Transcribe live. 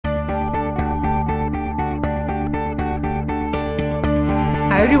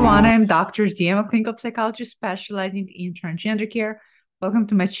Hi everyone, I'm Dr. Z. I'm a clinical psychologist specializing in transgender care. Welcome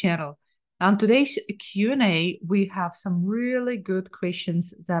to my channel. On today's Q&A, we have some really good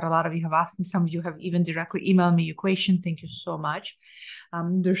questions that a lot of you have asked me. Some of you have even directly emailed me your question. Thank you so much.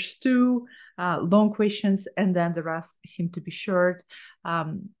 There's two long questions, and then the rest seem to be short.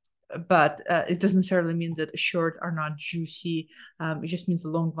 But it doesn't necessarily mean that short are not juicy. It just means the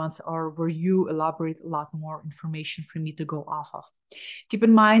long ones are where you elaborate a lot more information for me to go off of. Keep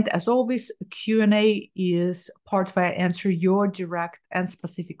in mind, as always, Q&A is part where I answer your direct and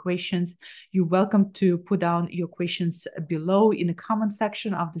specific questions. You're welcome to put down your questions below in the comment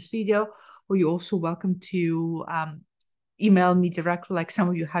section of this video, or you're also welcome to email me directly like some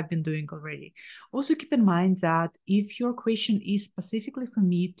of you have been doing already. Also keep in mind that if your question is specifically for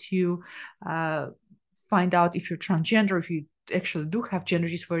me to find out if you're transgender, if you actually do have gender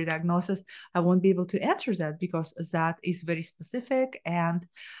dysphoria diagnosis, I won't be able to answer that because that is very specific, and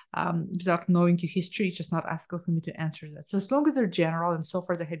without knowing your history, it's just not ethical for me to answer that. So as long as they're general, and so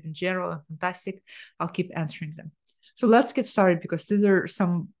far they have been general and fantastic, I'll keep answering them. So let's get started because these are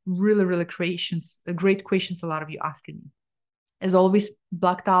some really great questions a lot of you asking me. As always,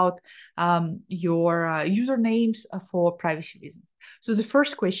 blocked out your usernames for privacy reasons. So the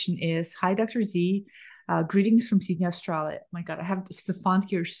first question is, hi, Dr. Z. Greetings from Sydney, Australia. Oh my God, I have the font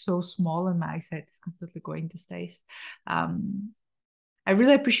here so small and my eyesight is completely going these days. I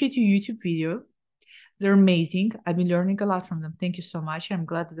really appreciate your YouTube video. They're amazing. I've been learning a lot from them. Thank you so much. I'm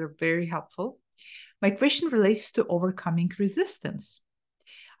glad that they're very helpful. My question relates to overcoming resistance.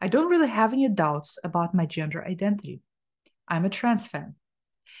 I don't really have any doubts about my gender identity. I'm a trans fan,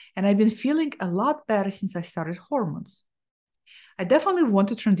 and I've been feeling a lot better since I started hormones. I definitely want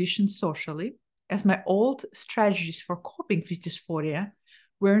to transition socially, as my old strategies for coping with dysphoria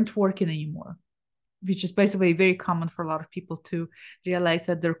weren't working anymore, which is basically very common for a lot of people to realize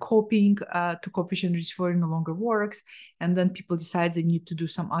that their coping to cope with gender dysphoria no longer works, and then people decide they need to do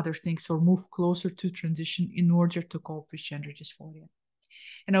some other things or move closer to transition in order to cope with gender dysphoria.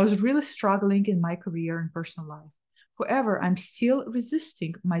 And I was really struggling in my career and personal life. However, I'm still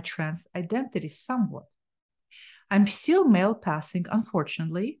resisting my trans identity somewhat. I'm still male passing,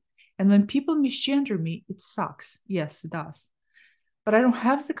 unfortunately, and when people misgender me, it sucks. Yes, it does. But I don't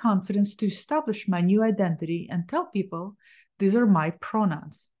have the confidence to establish my new identity and tell people these are my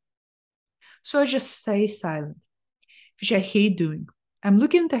pronouns. So I just stay silent, which I hate doing. I'm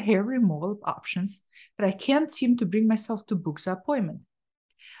looking into hair removal options, but I can't seem to bring myself to book the appointment.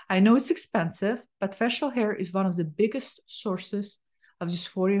 I know it's expensive, but facial hair is one of the biggest sources of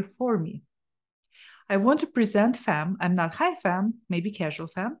dysphoria for me. I want to present femme. I'm not high femme, maybe casual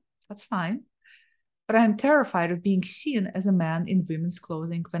femme. That's fine. But I'm terrified of being seen as a man in women's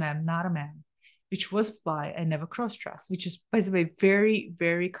clothing when I'm not a man, which was why I never cross-dressed, which is, by the way, very,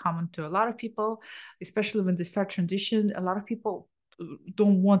 very common to a lot of people, especially when they start transition. A lot of people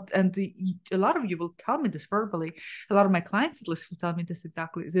don't want, and a lot of you will tell me this verbally. A lot of my clients at least will tell me this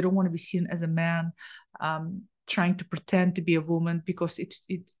exactly. They don't want to be seen as a man trying to pretend to be a woman because it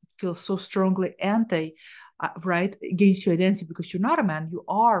feels so strongly anti right against your identity, because you're not a man, you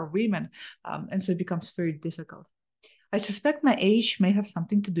are women, and so it becomes very difficult. I suspect my age may have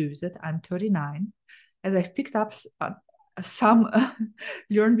something to do with it. I'm 39, as I've picked up some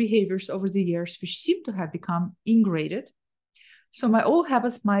learned behaviors over the years which seem to have become ingrained. So my old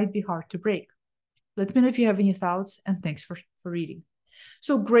habits might be hard to break. Let me know if you have any thoughts, and thanks for reading.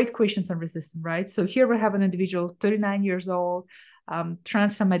 So great questions on resistance, right? So here we have an individual, 39 years old,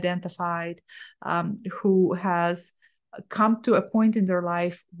 trans femme identified, who has come to a point in their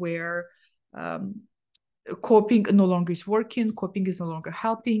life where coping no longer is working, coping is no longer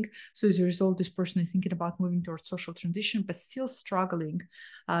helping. So as a result, this person is thinking about moving towards social transition, but still struggling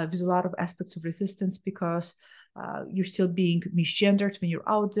with a lot of aspects of resistance because you're still being misgendered when you're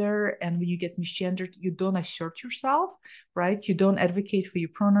out there. And when you get misgendered, you don't assert yourself, right? You don't advocate for your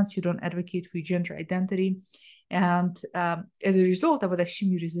pronouns, you don't advocate for your gender identity. And as a result, I would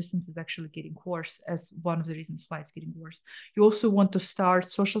assume your resistance is actually getting worse as one of the reasons why it's getting worse. You also want to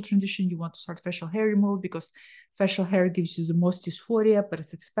start social transition. You want to start facial hair removal because facial hair gives you the most dysphoria, but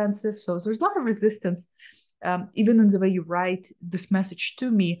it's expensive. So there's a lot of resistance, even in the way you write this message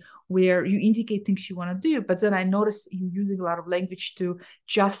to me, where you indicate things you want to do. But then I notice you using a lot of language to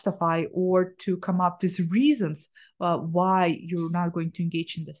justify or to come up with reasons why you're not going to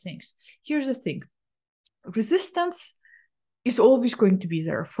engage in the things. Here's the thing. Resistance is always going to be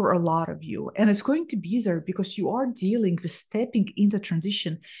there for a lot of you. And it's going to be there because you are dealing with stepping into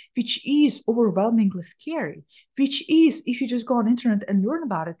transition, which is overwhelmingly scary, which is, if you just go on internet and learn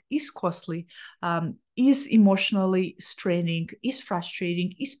about it, is costly, is emotionally straining, is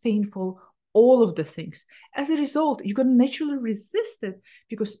frustrating, is painful, all of the things. As a result, you're going to naturally resist it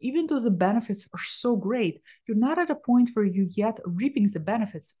because even though the benefits are so great, you're not at a point where you yet reaping the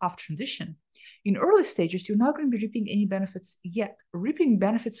benefits of transition. In early stages, you're not going to be reaping any benefits yet. Reaping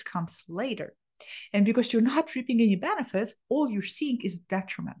benefits comes later. And because you're not reaping any benefits, all you're seeing is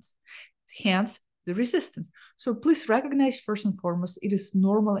detriments, hence the resistance. So please recognize first and foremost, it is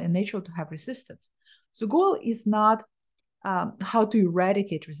normal and natural to have resistance. The goal is not how to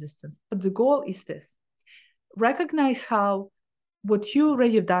eradicate resistance, but the goal is this. Recognize how what you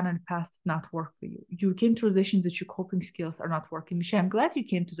already have done in the past did not work for you. You came to realization that your coping skills are not working. Michelle, I'm glad you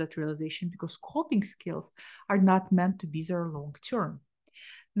came to that realization because coping skills are not meant to be there long term.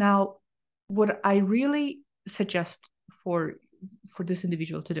 Now, what I really suggest for this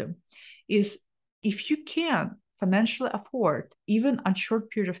individual to do is if you can financially afford, even a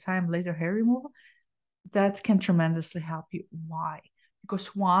short period of time, laser hair removal, that can tremendously help you. Why? Because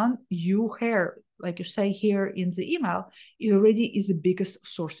one, your hair, like you say here in the email, it already is the biggest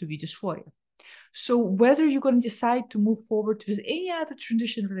source of dysphoria. So whether you're going to decide to move forward with any other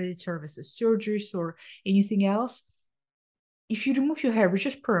transition-related services, surgeries, or anything else, if you remove your hair, which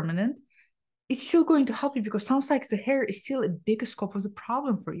is permanent, it's still going to help you because it sounds like the hair is still a big scope of the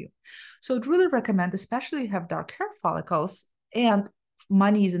problem for you. So I'd really recommend, especially if you have dark hair follicles and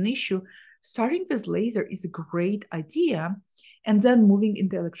money is an issue, starting with laser is a great idea. And then moving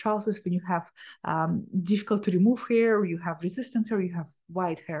into electrolysis when you have difficult to remove hair, or you have resistant hair, you have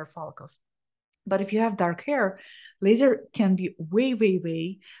white hair follicles. But if you have dark hair, laser can be way, way,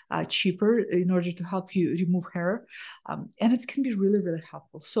 way cheaper in order to help you remove hair. And it can be really, really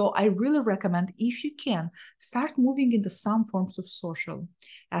helpful. So I really recommend, if you can, start moving into some forms of social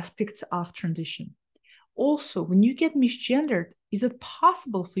aspects of transition. Also, when you get misgendered, is it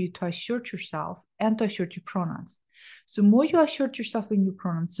possible for you to assert yourself and to assert your pronouns? The more you assert yourself in your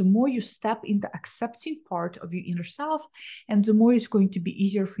pronouns, the more you step in the accepting part of your inner self, and the more it's going to be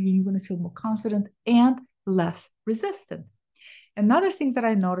easier for you. You're going to feel more confident and less resistant. Another thing that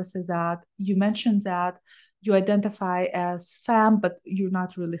I noticed is that you mentioned that you identify as femme, but you're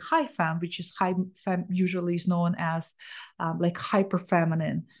not really high femme, which is high femme usually is known as like hyper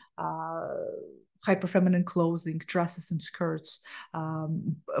feminine. Hyperfeminine clothing, dresses and skirts,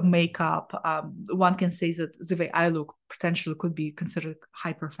 makeup. One can say that the way I look potentially could be considered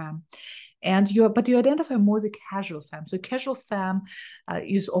hyperfemme. But you identify more as a casual femme. So casual femme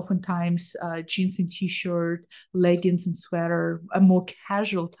is oftentimes jeans and t-shirt, leggings and sweater, a more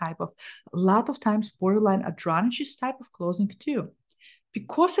casual type of, a lot of times borderline androgynous type of clothing too.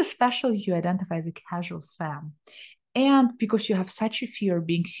 Because especially you identify as a casual femme, and because you have such a fear of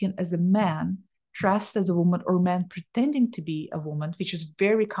being seen as a man, dressed as a woman, or man pretending to be a woman, which is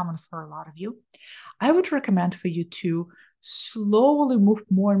very common for a lot of you, I would recommend for you to slowly move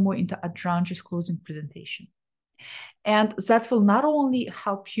more and more into androgynous clothing presentation. And that will not only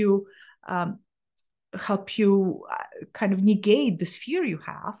help you kind of negate this fear you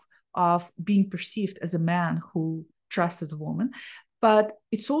have of being perceived as a man who dressed as a woman, but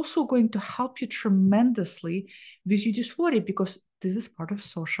it's also going to help you tremendously with your dysphoria because this is part of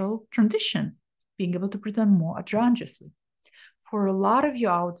social transition, being able to present more androgynously. For a lot of you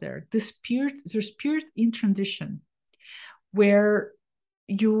out there, there's period in transition where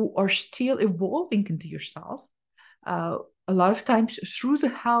you are still evolving into yourself, a lot of times through the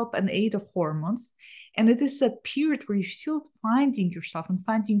help and aid of hormones. And it is that period where you're still finding yourself and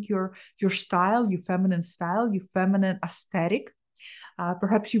finding your style, your feminine aesthetic.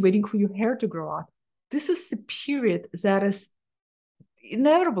 Perhaps you're waiting for your hair to grow out. This is the period that is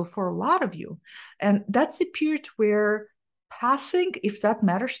inevitable for a lot of you. And that's the period where passing, if that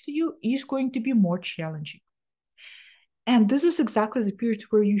matters to you, is going to be more challenging. And this is exactly the period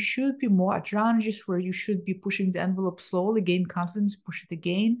where you should be more androgynous, where you should be pushing the envelope slowly, gain confidence, push it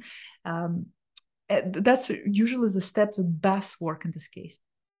again. That's usually the steps that best work in this case.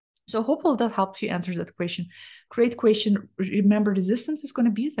 So hopefully that helps you answer that question. Great question. Remember, resistance is going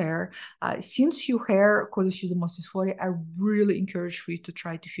to be there. Since your hair causes you the most dysphoria, I really encourage for you to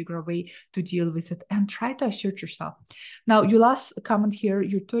try to figure a way to deal with it and try to assert yourself. Now, your last comment here,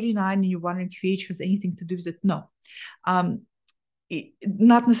 you're 39 and you're wondering if age has anything to do with it. No.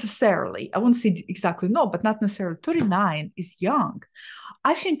 Not necessarily. I won't say exactly no, but not necessarily. 39 is young.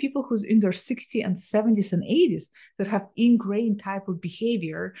 I've seen people who's in their 60s and 70s and 80s that have ingrained type of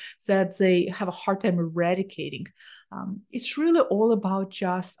behavior that they have a hard time eradicating. It's really all about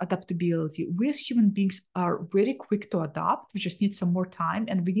just adaptability. We as human beings are very quick to adapt. We just need some more time,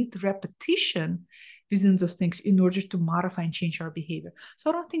 and we need repetition within those things in order to modify and change our behavior. So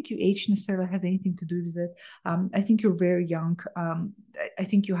I don't think your age necessarily has anything to do with it. I think you're very young. I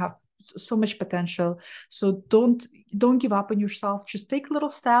think you have so much potential. So don't give up on yourself. Just take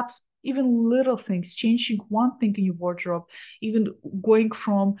little steps, even little things, changing one thing in your wardrobe, even going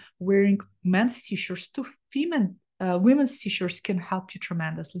from wearing men's t-shirts to women's t-shirts can help you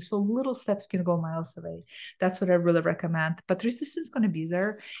tremendously. So little steps can go miles away. That's what I really recommend. But resistance is going to be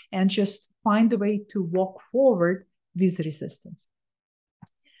there, and just find a way to walk forward with resistance.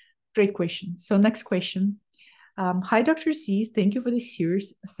 Great question. So next question. Hi, Dr. Z. Thank you for this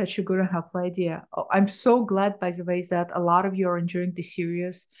series. Such a good and helpful idea. Oh, I'm so glad, by the way, that a lot of you are enjoying the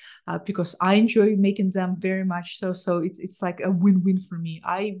series because I enjoy making them very much so. So it's like a win-win for me.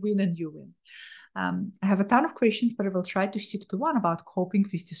 I win and you win. I have a ton of questions, but I will try to stick to one about coping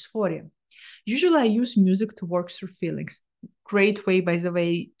with dysphoria. Usually I use music to work through feelings. Great way, by the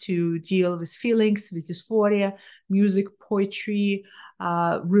way, to deal with feelings, with dysphoria. Music, poetry,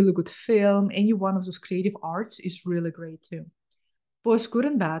 really good film. Any one of those creative arts is really great too. Both good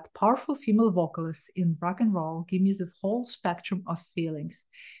and bad, powerful female vocalists in rock and roll give me the whole spectrum of feelings,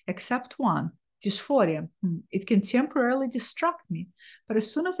 except one, dysphoria. It can temporarily distract me, but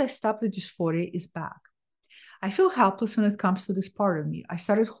as soon as I stop, the dysphoria is back. I feel helpless when it comes to this part of me. I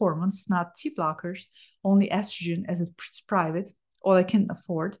started hormones, not T blockers, only estrogen as it's private, all I can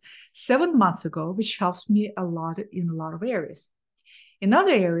afford, 7 months ago, which helps me a lot in a lot of areas. In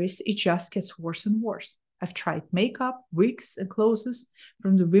other areas, it just gets worse and worse. I've tried makeup, wigs, and clothes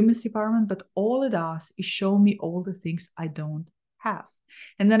from the women's department, but all it does is show me all the things I don't have.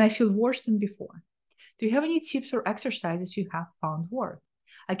 And then I feel worse than before. Do you have any tips or exercises you have found work?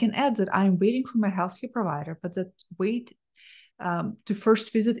 I can add that I'm waiting for my healthcare provider, but that wait to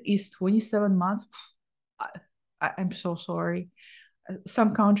first visit is 27 months. I'm so sorry.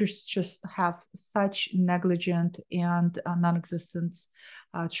 Some countries just have such negligent and non-existent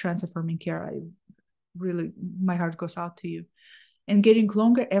trans-affirming care. Really, my heart goes out to you. And getting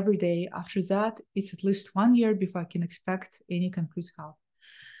longer every day. After that, it's at least 1 year before I can expect any concrete help.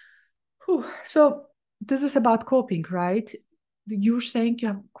 Whew. So this is about coping, right? You're saying you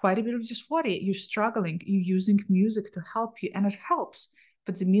have quite a bit of dysphoria. You're struggling. You're using music to help you, and it helps.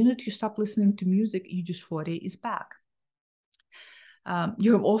 But the minute you stop listening to music, your dysphoria is back.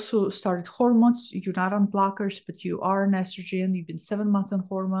 You have also started hormones. You're not on blockers, but you are on estrogen. You've been 7 months on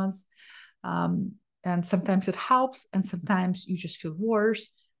hormones. And sometimes it helps, and sometimes you just feel worse.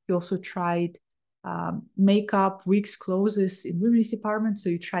 You also tried makeup, wigs, clothes in women's department. So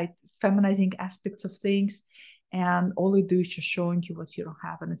you tried feminizing aspects of things, and all they do is just showing you what you don't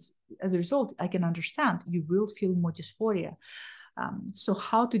have. And it's as a result, I can understand you will feel more dysphoria. So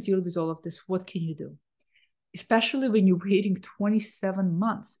how to deal with all of this? What can you do? Especially when you're waiting 27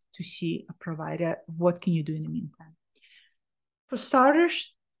 months to see a provider, what can you do in the meantime? For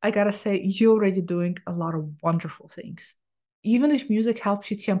starters, I gotta say, you're already doing a lot of wonderful things. Even if music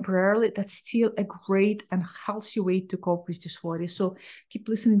helps you temporarily, that's still a great and healthy way to cope with dysphoria. So keep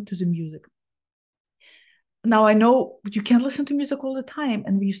listening to the music. Now, I know you can't listen to music all the time.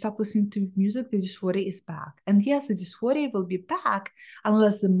 And when you stop listening to music, the dysphoria is back. And yes, the dysphoria will be back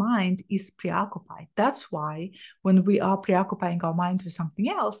unless the mind is preoccupied. That's why when we are preoccupying our mind with something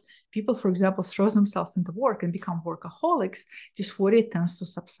else, people, for example, throw themselves into work and become workaholics, dysphoria tends to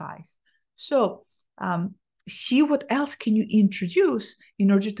subside. So see what else can you introduce in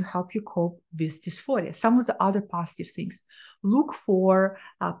order to help you cope with dysphoria. Some of the other positive things. Look for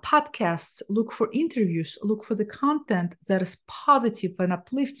podcasts, look for interviews, look for the content that is positive and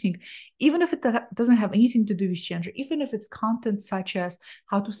uplifting, even if it doesn't have anything to do with gender, even if it's content such as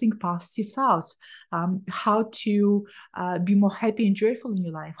how to think positive thoughts, how to be more happy and joyful in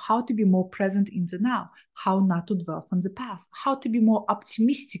your life, how to be more present in the now, how not to dwell on the past, how to be more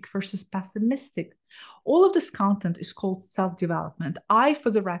optimistic versus pessimistic. All of this content is called self-development. For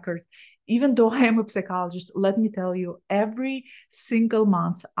the record, even though I am a psychologist, let me tell you, every single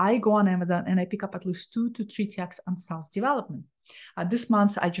month I go on Amazon and I pick up at least 2 to 3 texts on self-development. This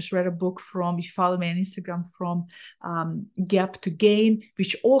month, I just read a book from, if you follow me on Instagram, from Gap to Gain,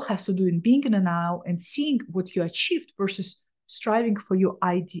 which all has to do in being in the now and seeing what you achieved versus striving for your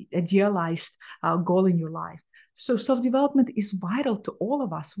idealized goal in your life. So self-development is vital to all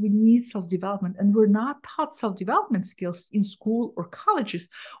of us. We need self-development, and we're not taught self-development skills in school or colleges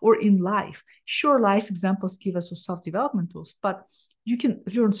or in life. Sure, life examples give us self-development tools, but you can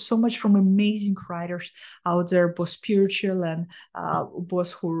learn so much from amazing writers out there, both spiritual and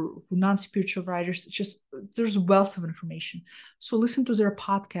both who are non-spiritual writers. Just there's wealth of information. So listen to their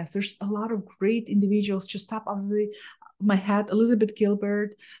podcast. There's a lot of great individuals. Just top of my head, Elizabeth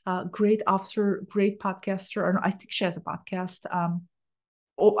Gilbert, great officer, great podcaster. I think she has a podcast.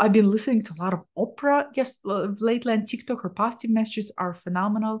 I've been listening to a lot of Oprah lately, and TikTok. Her positive messages are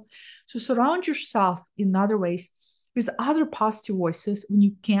phenomenal. So surround yourself in other ways with other positive voices when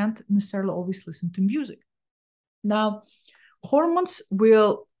you can't necessarily always listen to music. Now, hormones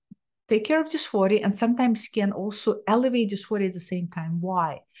will take care of dysphoria and sometimes can also elevate dysphoria at the same time.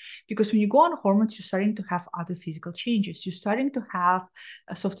 Why? Because when you go on hormones, you're starting to have other physical changes. You're starting to have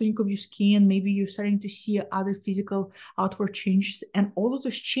a softening of your skin. Maybe you're starting to see other physical outward changes. And all of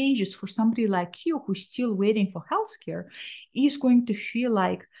those changes for somebody like you who's still waiting for healthcare is going to feel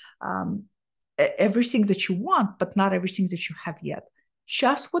like everything that you want, but not everything that you have yet.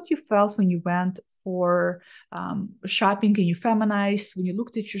 Just what you felt when you went for shopping and you feminized, when you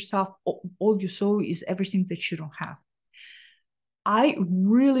looked at yourself, all you saw is everything that you don't have. I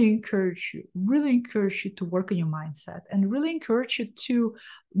really encourage you to work on your mindset, and really encourage you to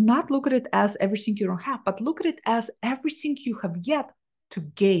not look at it as everything you don't have, but look at it as everything you have yet to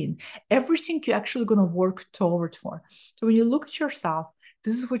gain, everything you're actually going to work toward for. So when you look at yourself,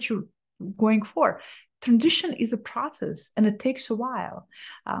 this is what you're going for. Transition is a process and it takes a while.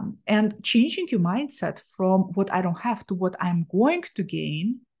 And changing your mindset from what I don't have to what I'm going to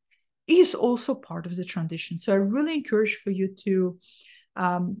gain is also part of the transition. So I really encourage for you to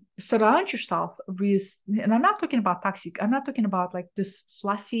surround yourself with, and I'm not talking about toxic, I'm not talking about like this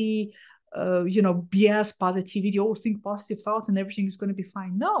fluffy, BS positivity, think positive thoughts and everything is going to be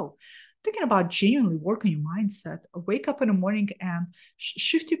fine. No, thinking about genuinely work on your mindset. Wake up in the morning and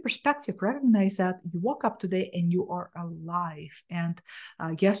shift your perspective. Recognize that you woke up today and you are alive. And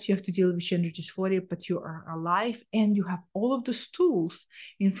yes, you have to deal with gender dysphoria, but you are alive and you have all of those tools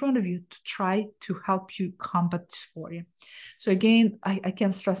in front of you to try to help you combat dysphoria. So again, I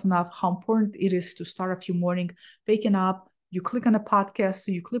can't stress enough how important it is to start off your morning, waking up. You click on a podcast,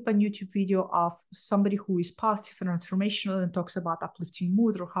 so you click on YouTube video of somebody who is positive and transformational and talks about uplifting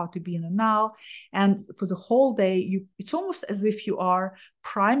mood or how to be in the now. And for the whole day, it's almost as if you are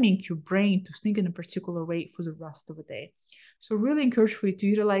priming your brain to think in a particular way for the rest of the day. So really encourage you to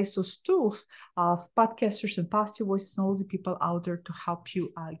utilize those tools of podcasters and positive voices and all the people out there to help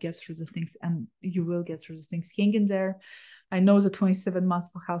you get through the things, and you will get through the things. Hang in there. I know the 27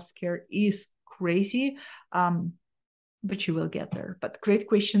 months for healthcare is crazy. But you will get there. But great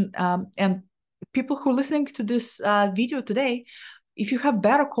question. And people who are listening to this video today, if you have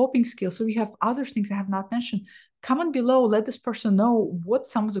better coping skills, so you have other things I have not mentioned, comment below, let this person know what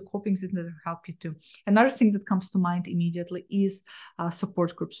some of the coping things that help you to. Another thing that comes to mind immediately is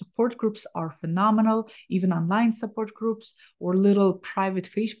support groups. Support groups are phenomenal, even online support groups or little private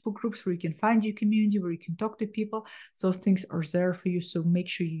Facebook groups where you can find your community, where you can talk to people. Those things are there for you, so make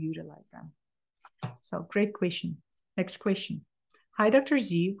sure you utilize them. So great question. Next question. Hi, Dr.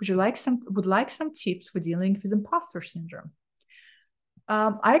 Z. Would like some tips for dealing with imposter syndrome?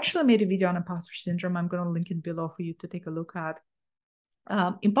 I actually made a video on imposter syndrome. I'm going to link it below for you to take a look at.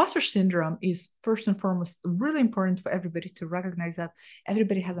 Imposter syndrome is first and foremost really important for everybody to recognize that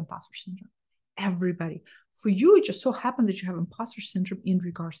everybody has imposter syndrome. Everybody. For you, it just so happens that you have imposter syndrome in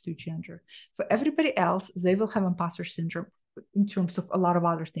regards to gender. For everybody else, they will have imposter syndrome in terms of a lot of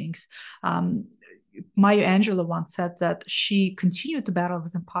other things. Maya Angelou once said that she continued to battle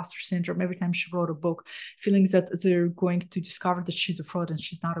with imposter syndrome every time she wrote a book, feeling that they're going to discover that she's a fraud and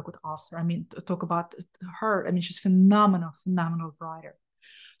she's not a good author. I mean, talk about her. I mean, she's phenomenal writer.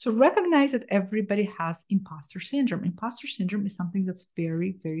 So recognize that everybody has imposter syndrome. Imposter syndrome is something that's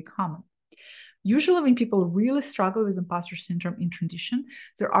very, very common. Usually when people really struggle with imposter syndrome in transition,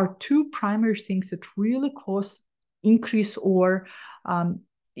 there are two primary things that really cause increase or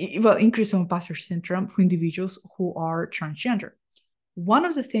increase of imposter syndrome for individuals who are transgender. One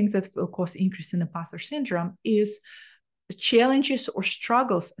of the things that will cause increase in imposter syndrome is challenges or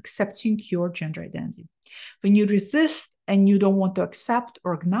struggles accepting your gender identity. When you resist and you don't want to accept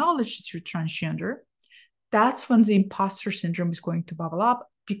or acknowledge that you're transgender, that's when the imposter syndrome is going to bubble up,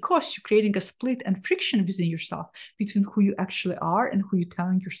 because you're creating a split and friction within yourself between who you actually are and who you're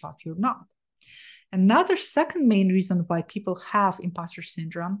telling yourself you're not. Another second main reason why people have imposter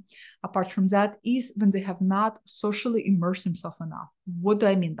syndrome, apart from that, is when they have not socially immersed themselves enough. What do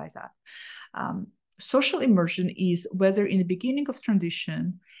I mean by that? social immersion is whether in the beginning of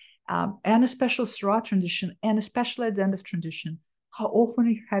transition, and especially throughout transition, and especially at the end of transition, how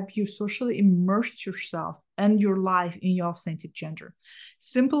often have you socially immersed yourself and your life in your authentic gender?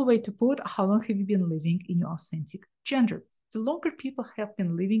 Simple way to put, how long have you been living in your authentic gender? The longer people have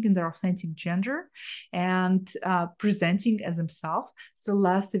been living in their authentic gender and presenting as themselves, the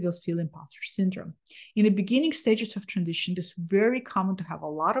less they will feel imposter syndrome. In the beginning stages of transition, it's very common to have a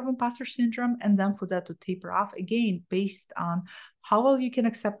lot of imposter syndrome, and then for that to taper off, again, based on how well you can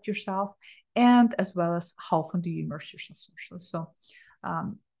accept yourself, and as well as how often do you immerse yourself socially. So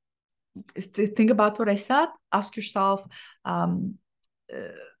think about what I said. Ask yourself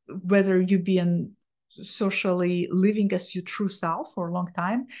whether you've been socially living as your true self for a long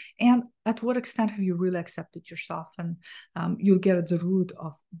time, and at what extent have you really accepted yourself, and you'll get at the root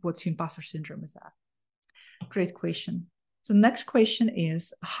of what your imposter syndrome is at. Great question. So next question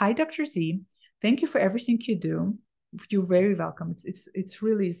is, hi Dr. Z, thank you for everything you do. You're very welcome. It's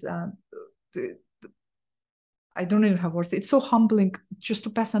really I don't even have words. It's so humbling just to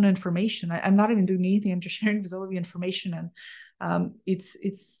pass on information. I'm not even doing anything. I'm just sharing with all of you information, and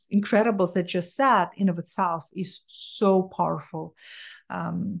it's incredible that just that in of itself is so powerful.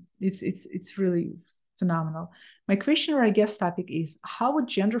 It's really phenomenal. My question, or I guess topic, is how would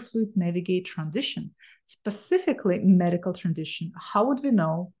gender fluid navigate transition, specifically medical transition? How would we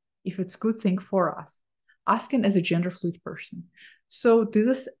know if it's a good thing for us? Asking as a gender fluid person. So this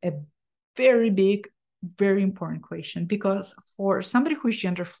is a very big, very important question, because for somebody who is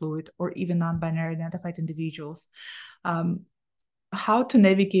gender fluid or even non-binary identified individuals, how to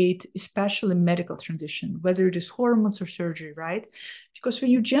navigate especially medical transition, whether it is hormones or surgery, right? Because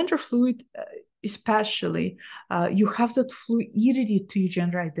when you're gender fluid, especially, you have that fluidity to your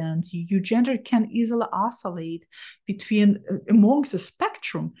gender identity. Your gender can easily oscillate between amongst the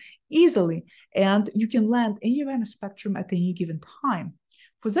spectrum easily, and you can land anywhere in the spectrum at any given time.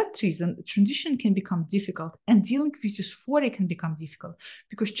 For that reason, transition can become difficult, and dealing with dysphoria can become difficult,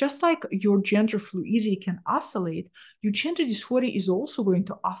 because just like your gender fluidity can oscillate, your gender dysphoria is also going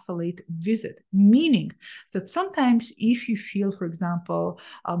to oscillate with it, meaning that sometimes if you feel, for example,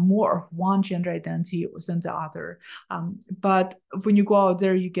 more of one gender identity than the other, but when you go out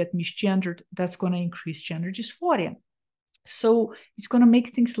there, you get misgendered, that's going to increase gender dysphoria. So it's going to make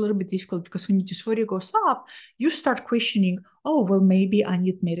things a little bit difficult, because when your dysphoria goes up, you start questioning, oh, well, maybe I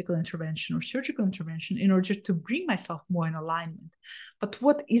need medical intervention or surgical intervention in order to bring myself more in alignment. But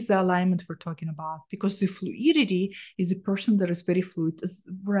what is the alignment we're talking about? Because the fluidity is a person that is very fluid.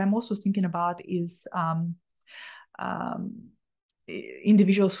 What I'm also thinking about is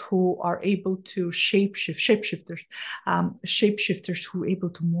individuals who are able to shapeshifters who are able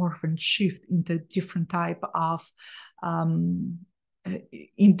to morph and shift into different type of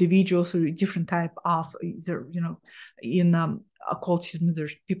individuals, or different type of, in occultism,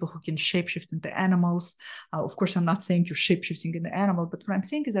 there's people who can shapeshift into animals. Of course, I'm not saying you're shapeshifting in the animal, but what I'm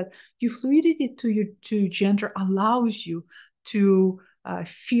saying is that your fluidity to gender allows you to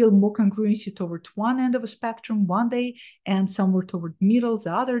feel more congruency toward one end of a spectrum one day, and somewhere toward middle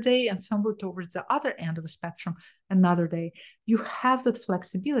the other day, and somewhere towards the other end of the spectrum another day. You have that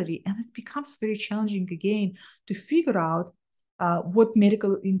flexibility, and it becomes very challenging again to figure out what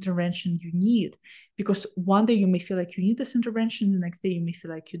medical intervention you need, because one day you may feel like you need this intervention, the next day you may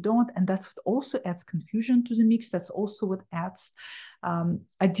feel like you don't, and that's what also adds confusion to the mix. That's also what adds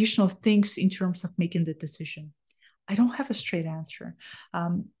additional things in terms of making the decision. I don't have a straight answer.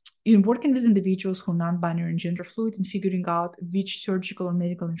 In working with individuals who are non-binary and gender fluid and figuring out which surgical or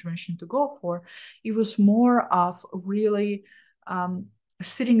medical intervention to go for, it was more of really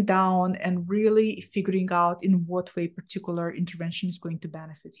sitting down and really figuring out in what way particular intervention is going to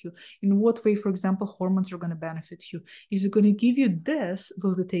benefit you. In what way, for example, hormones are going to benefit you. Is it going to give you this?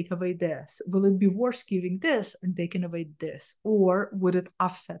 Will it take away this? Will it be worse giving this and taking away this? Or would it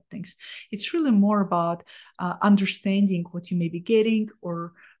offset things? It's really more about understanding what you may be getting,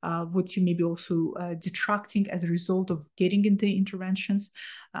 or what you may be also detracting as a result of getting into interventions.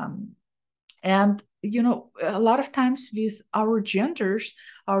 And, a lot of times with our gender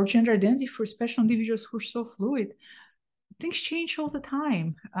identity, for special individuals who are so fluid, things change all the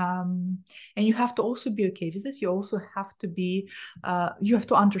time. And you have to also be okay with it. You also have to be, you have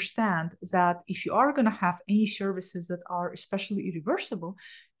to understand that if you are going to have any services that are especially irreversible,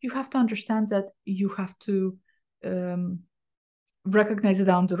 you have to understand that you have to recognize that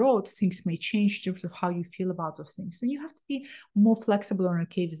down the road, things may change in terms of how you feel about those things. And you have to be more flexible and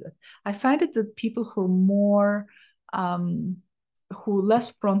okay with it. I find it that people who are more who are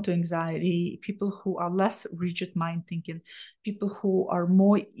less prone to anxiety, people who are less rigid mind thinking, people who are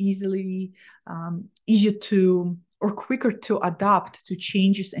more easier to or quicker to adapt to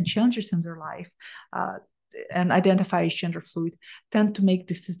changes and challenges in their life, and identify as gender fluid, tend to make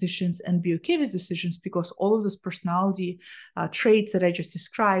these decisions and be okay with decisions, because all of those personality traits that I just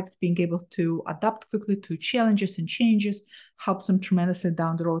described, being able to adapt quickly to challenges and changes, helps them tremendously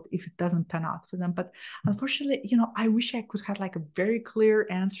down the road if it doesn't pan out for them. But unfortunately, I wish I could have like a very clear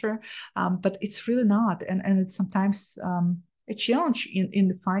answer, but it's really not. And it's sometimes a challenge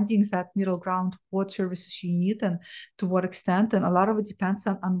in finding that middle ground, what services you need and to what extent. And a lot of it depends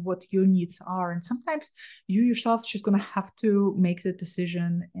on what your needs are. And sometimes you yourself just going to have to make the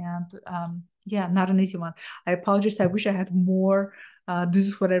decision. And yeah, not an easy one. I apologize. I wish I had more. This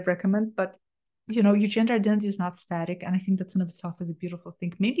is what I recommend, but your gender identity is not static. And I think that's in of itself is a beautiful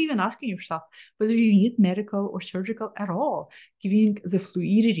thing. Maybe even asking yourself whether you need medical or surgical at all, giving the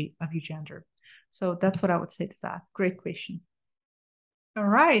fluidity of your gender. So that's what I would say to that. Great question. All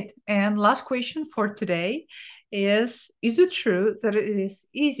right. And last question for today is it true that it is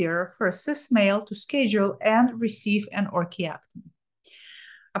easier for a cis male to schedule and receive an orchiectomy?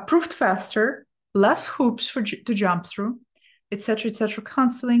 Approved faster, less hoops to jump through, etc.,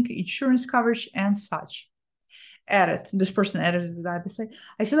 counseling, insurance coverage, and such. This person added that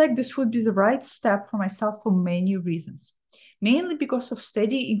I feel like this would be the right step for myself for many reasons, mainly because of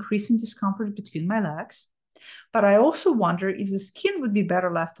steady increasing discomfort between my legs. But I also wonder if the skin would be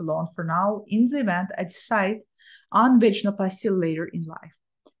better left alone for now in the event I decide on vaginoplasty later in life.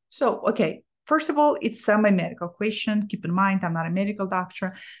 So, okay, first of all, it's a semi-medical question. Keep in mind, I'm not a medical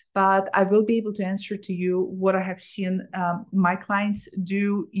doctor, but I will be able to answer to you what I have seen my clients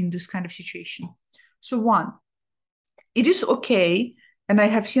do in this kind of situation. So one, it is okay, and I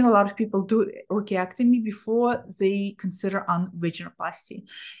have seen a lot of people do orchiectomy before they consider on vaginoplasty.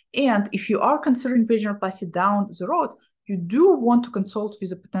 And if you are considering vaginoplasty down the road, you do want to consult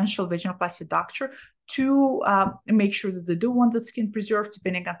with a potential vaginoplasty doctor to make sure that they do want that skin preserved,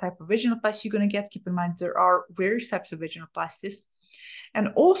 depending on type of vaginoplasty you're going to get. Keep in mind, there are various types of vaginoplasties. And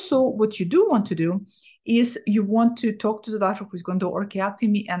also what you do want to do is you want to talk to the doctor who's going to do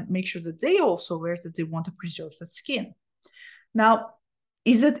orchiectomy and make sure that they also aware that they want to preserve that skin. Now,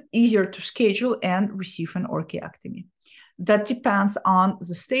 is it easier to schedule and receive an orchiectomy? That depends on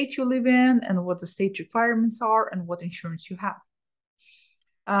the state you live in and what the state requirements are and what insurance you have.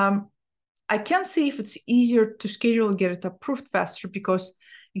 I can't say if it's easier to schedule and get it approved faster because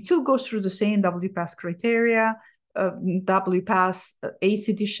it still goes through the same WPASS criteria. WPASS 8th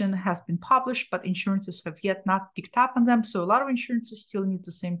edition has been published, but insurances have yet not picked up on them. So a lot of insurances still need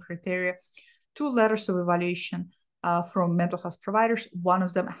the same criteria. 2 letters of evaluation from mental health providers. One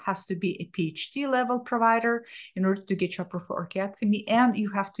of them has to be a PhD level provider in order to get you approved for orchiectomy. And you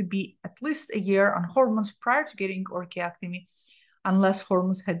have to be at least a year on hormones prior to getting orchiectomy, unless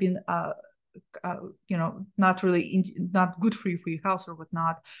hormones have been not good for your health or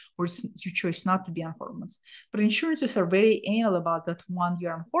whatnot, or it's your choice not to be on hormones. But insurances are very anal about that 1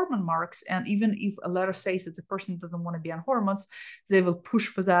 year on hormone marks. And even if a letter says that the person doesn't want to be on hormones, they will push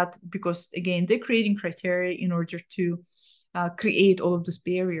for that because, again, they're creating criteria in order to create all of these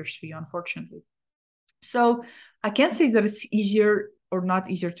barriers for you, unfortunately. So I can't say that it's easier or not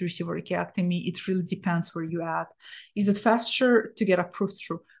easier to receive orchiectomy. It really depends where you're at. Is it faster to get approved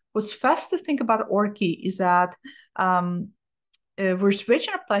through? What's fast to think about orchi is that whereas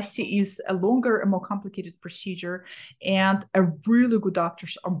vaginoplasty is a longer and more complicated procedure, and a really good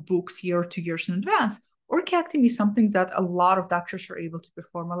doctors are booked year or 2 years in advance. Orchiectomy is something that a lot of doctors are able to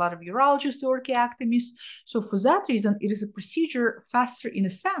perform. A lot of urologists do orchiectomies. So for that reason, it is a procedure faster in a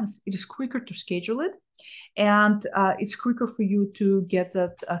sense. It is quicker to schedule it, and it's quicker for you to get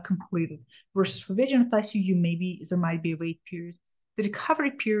that completed. Versus for vaginoplasty, there might be a wait period. The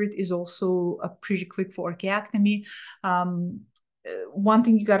recovery period is also pretty quick for orchiectomy. One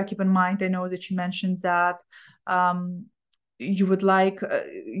thing you got to keep in mind, I know that you mentioned that you would like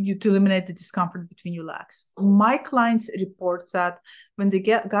you to eliminate the discomfort between your legs. My clients report that when they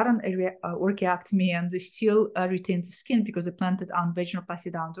got an orchiectomy and they still retain the skin because they planted on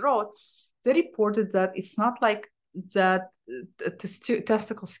vaginoplasty down the road, they reported that it's not like that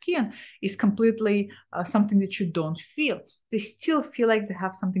testicle skin is completely something that you don't feel. They still feel like they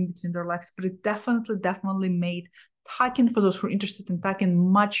have something between their legs, but it definitely made tucking, for those who are interested in tucking,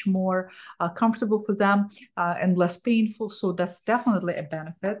 much more comfortable for them and less painful. So that's definitely a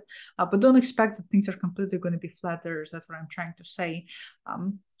benefit. But don't expect that things are completely going to be flat. That's what I'm trying to say.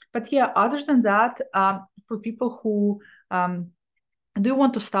 But yeah, other than that, for people who do you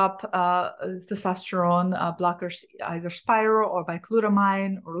want to stop testosterone blockers, either Spiro or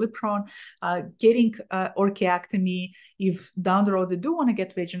biclutamine or Lipron, getting orchiectomy if down the road they do want to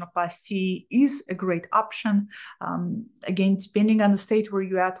get vaginoplasty is a great option. Again, depending on the state where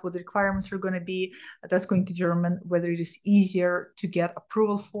you're at, what the requirements are going to be, that's going to determine whether it is easier to get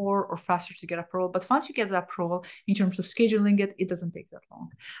approval for or faster to get approval. But once you get the approval, in terms of scheduling it, it doesn't take that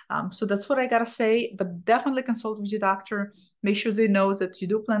long. So that's what I got to say, but definitely consult with your doctor. Make sure they know that you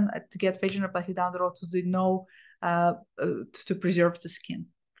do plan to get vaginoplasty down the road, so they know to preserve the skin.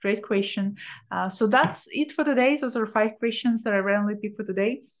 Great question. So that's it for today. Those are 5 questions that I randomly picked for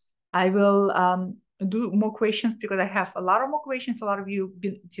today. I will do more questions because I have a lot of more questions. A lot of you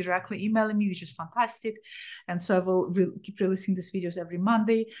been directly emailing me, which is fantastic. And so I will keep releasing these videos every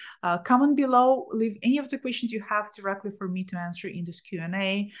Monday. Comment below, leave any of the questions you have directly for me to answer in this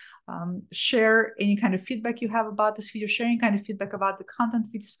Q&A. Share any kind of feedback you have about this video, share any kind of feedback about the content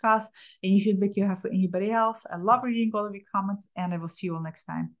we discussed, any feedback you have for anybody else. I love reading all of your comments, and I will see you all next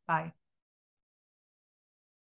time. Bye.